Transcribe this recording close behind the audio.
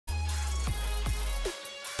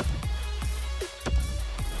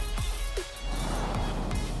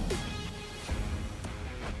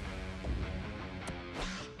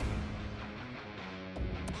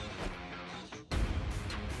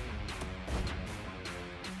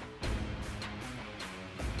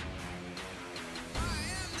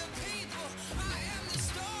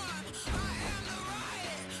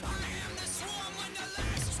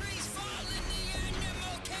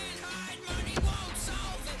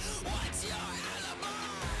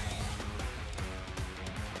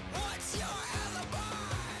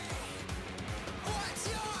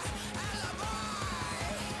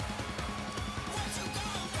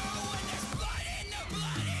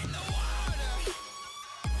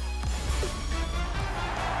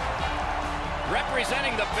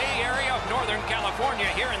Representing the Bay Area of Northern California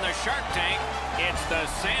here in the Shark Tank, it's the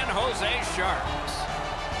San Jose Sharks.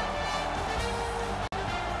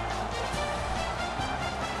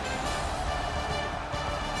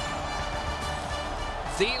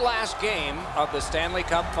 The last game of the Stanley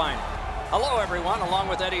Cup Final. Hello, everyone. Along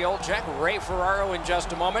with Eddie Olczyk, Ray Ferraro in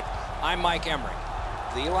just a moment. I'm Mike Emmerich.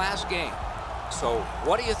 The last game. So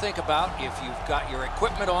what do you think about if you've got your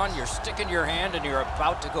equipment on, you're sticking your hand, and you're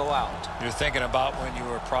about to go out? You're thinking about when you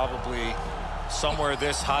were probably somewhere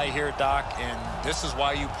this high here, Doc, and this is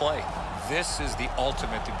why you play. This is the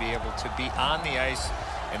ultimate, to be able to be on the ice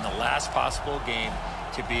in the last possible game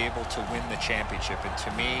to be able to win the championship. And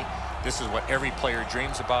to me, this is what every player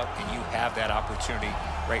dreams about, and you have that opportunity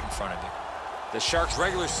right in front of you. The Sharks'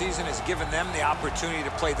 regular season has given them the opportunity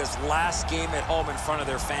to play this last game at home in front of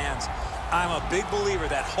their fans. I'm a big believer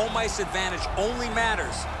that home ice advantage only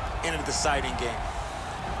matters in a deciding game.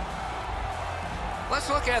 Let's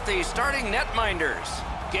look at the starting netminders.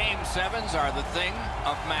 Game 7s are the thing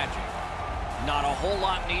of magic. Not a whole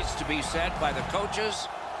lot needs to be said by the coaches,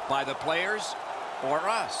 by the players, or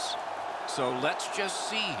us. So let's just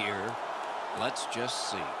see here. Let's just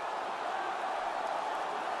see.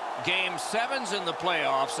 Game 7s in the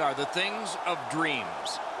playoffs are the things of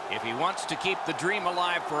dreams. If he wants to keep the dream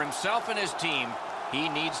alive for himself and his team, he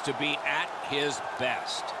needs to be at his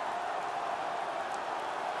best.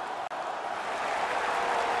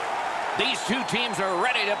 These two teams are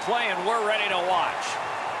ready to play, and we're ready to watch.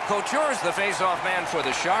 Couture's the face-off man for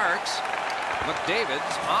the Sharks.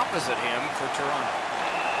 McDavid's opposite him for Toronto.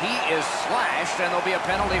 He is slashed, and there'll be a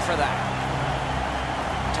penalty for that.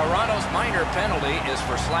 Toronto's minor penalty is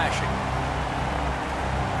for slashing.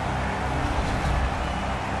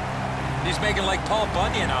 He's making like Paul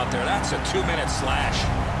Bunyan out there. That's a 2-minute slash.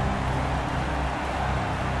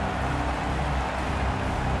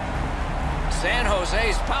 San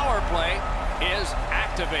Jose's power play is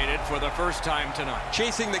activated for the first time tonight.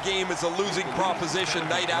 Chasing the game is a losing proposition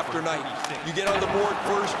night after night. You get on the board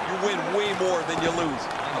first, you win way more than you lose.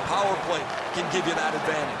 A power play can give you that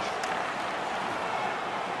advantage.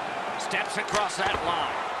 Steps across that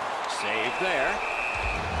line. Save there.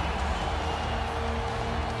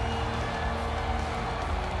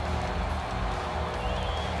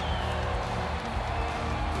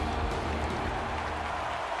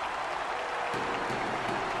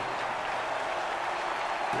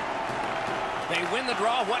 They win the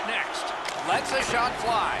draw. What next? Lets a shot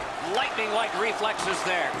fly. Lightning-like reflexes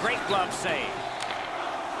there. Great glove save.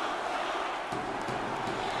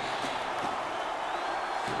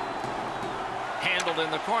 Handled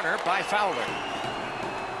in the corner by Fowler.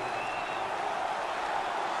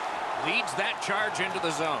 Leads that charge into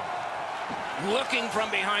the zone. Looking from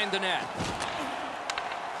behind the net.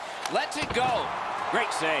 Lets it go.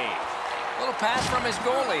 Great save. Little pass from his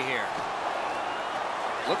goalie here.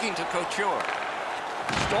 Looking to Couture.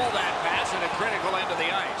 Stole that pass at a critical end of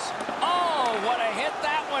the ice. Oh, what a hit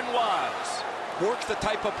that one was. Work's the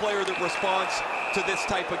type of player that responds to this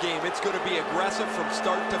type of game. It's going to be aggressive from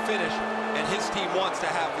start to finish, and his team wants to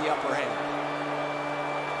have the upper hand.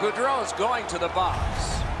 Gaudreau's going to the box.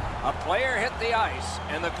 A player hit the ice,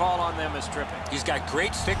 and the call on them is tripping. He's got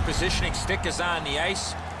great stick positioning. Stick is on the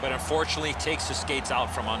ice, but unfortunately takes the skates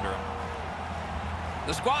out from under him.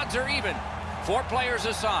 The squads are even. 4 players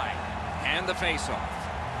aside, and the face-off.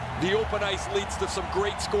 The open ice leads to some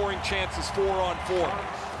great scoring chances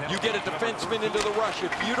 4-on-4. You get a defenseman into the rush.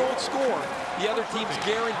 If you don't score, the other team's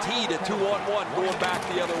guaranteed a 2-on-1 going back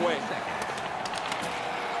the other way.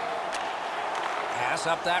 Pass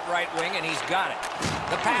up that right wing, and he's got it.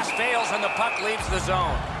 The pass fails, and the puck leaves the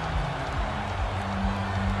zone.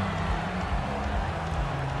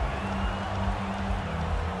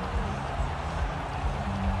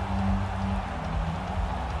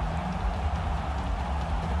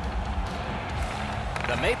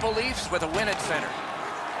 The Maple Leafs with a win at center.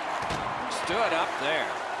 Stood up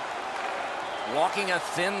there. Walking a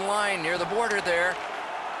thin line near the border there.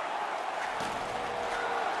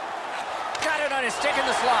 Got it on his stick in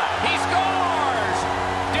the slot. He scores!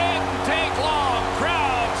 Didn't take long.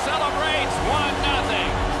 Crowd celebrates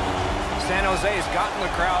 1-0. San Jose's gotten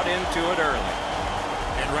the crowd into it early.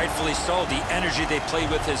 And rightfully so. The energy they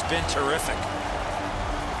played with has been terrific.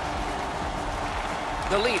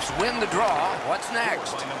 The Leafs win the draw. What's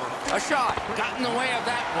next? A shot. Got in the way of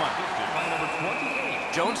that one.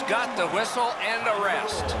 Jones got the whistle and a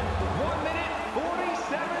rest. 1 minute,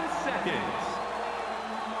 47 seconds.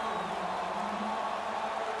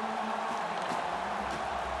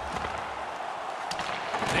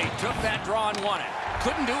 They took that draw and won it.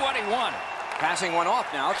 Couldn't do what he wanted. Passing one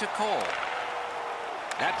off now to Cole.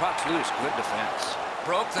 That puck's loose. Good defense.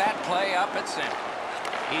 Broke that play up at center.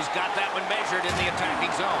 He's got that one measured in the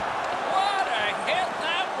attacking zone. What a hit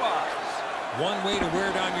that was. One way to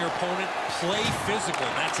wear down your opponent, play physical.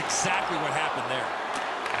 And that's exactly what happened there.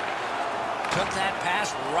 Took that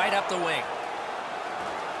pass right up the wing.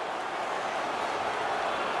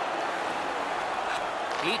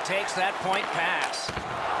 He takes that point pass.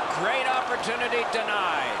 Great opportunity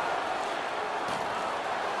denied.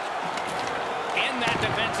 In that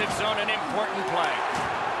defensive zone, an important play.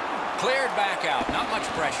 Cleared back out. Not much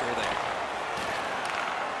pressure there.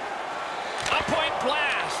 A point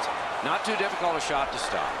blast. Not too difficult a shot to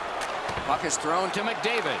stop. Puck is thrown to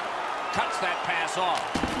McDavid. Cuts that pass off.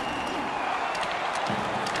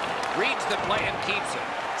 Reads the play and keeps it.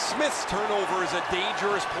 Smith's turnover is a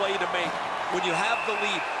dangerous play to make. When you have the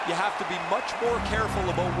lead, you have to be much more careful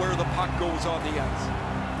about where the puck goes on the ice.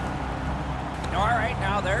 All right,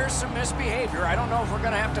 now there's some misbehavior. I don't know if we're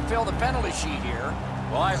going to have to fill the penalty sheet here.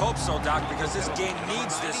 Well, I hope so, Doc, because this game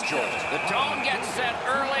needs this jolt. The tone gets set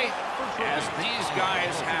early as these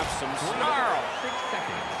guys have some snarl. 6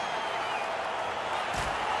 seconds.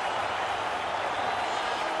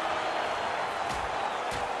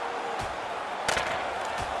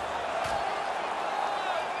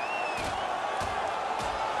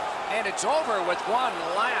 And it's over with one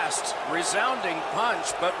last resounding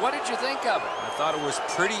punch. But what did you think of it? I thought it was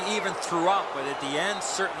pretty even throughout, but at the end,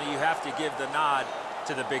 certainly you have to give the nod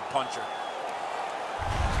to the big puncher.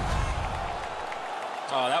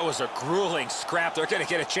 Oh, that was a grueling scrap. They're going to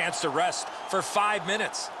get a chance to rest for 5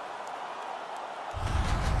 minutes.